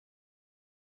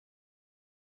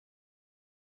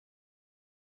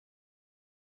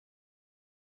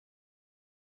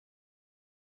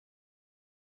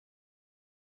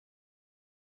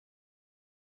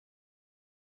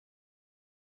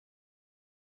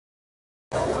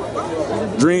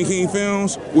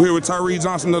Dreamkingfilmz, we're here with Tyreke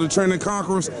Johnson of the Trending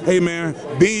Conquerors. Hey man,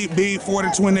 big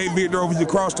 40-28 victory over your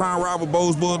crosstown rival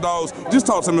Bowes Bulldogs. Just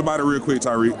talk to me about it real quick,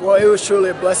 Tyreke. Well, it was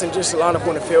truly a blessing just to line up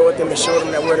on the field with them and show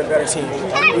them that we're the better team.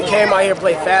 We came out here to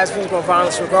play fast, physical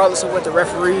violence, regardless of what the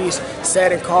referees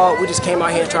said and called. We just came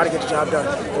out here and tried to get the job done,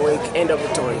 and we end up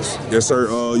victorious. Yes, sir.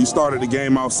 You started the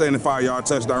game off 75-yard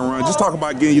touchdown run. Just talk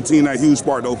about getting your team that huge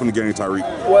spark to open the game,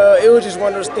 Tyreke. Well, it was just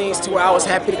one of those things too. I was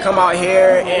happy to come out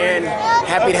here and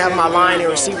happy to have my line and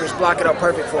receivers block it up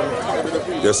perfect for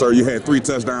me. Yes, sir. You had 3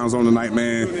 touchdowns on the night,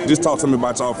 man. Just talk to me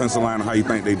about your offensive line and how you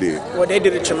think they did. Well, they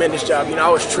did a tremendous job. You know, I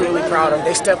was truly proud of them.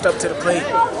 They stepped up to the plate,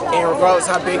 and regardless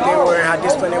how big they were and how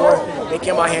disciplined they were, they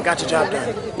came out here and got the job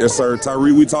done. Yes, sir.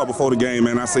 Tyreke, we talked before the game,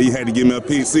 man. I said you had to give me a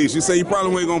pick six. You said you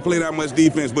probably weren't going to play that much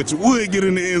defense, but you would get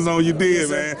in the end zone. You did,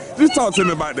 man. Just talk to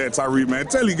me about that, Tyreke, man.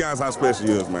 Tell you guys how special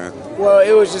you is, man. Well,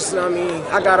 it was just, I mean,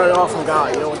 I got it all from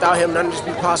God. You know, without him, none of this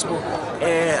would be possible.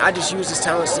 And I just used his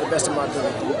talents to the best of my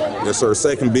ability. Yes, sir.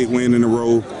 Second big win in a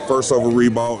row. First over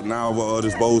Reebok, now over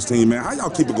this Bowes team, man. How y'all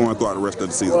keep it going throughout the rest of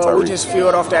the season, Well, Tyreke? we just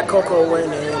fueled off that Coco win,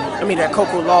 that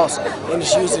Coco loss, and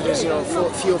just used it as,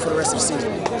 fuel for the rest of the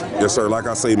season. Yes, sir. Like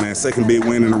I say, man, second big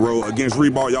win in a row. Against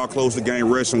Reebok, y'all closed the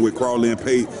game rushing with Crawley and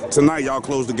Pate. Tonight, y'all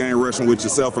closed the game rushing with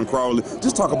yourself and Crawley.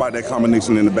 Just talk about that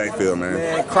combination in the backfield, man.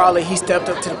 Man, Crawley, he stepped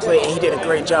up to the plate, and he did a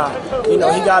great job. You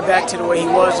know, he got back to the way he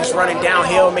was, just running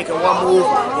downhill, making one move,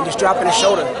 and just dropping his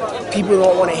shoulder. People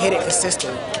don't want to hit it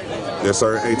consistently. Yes,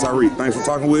 sir. Hey, Tyreke, thanks for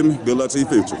talking with me. Good luck to your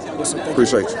future. Yes, sir.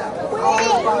 Appreciate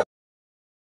you.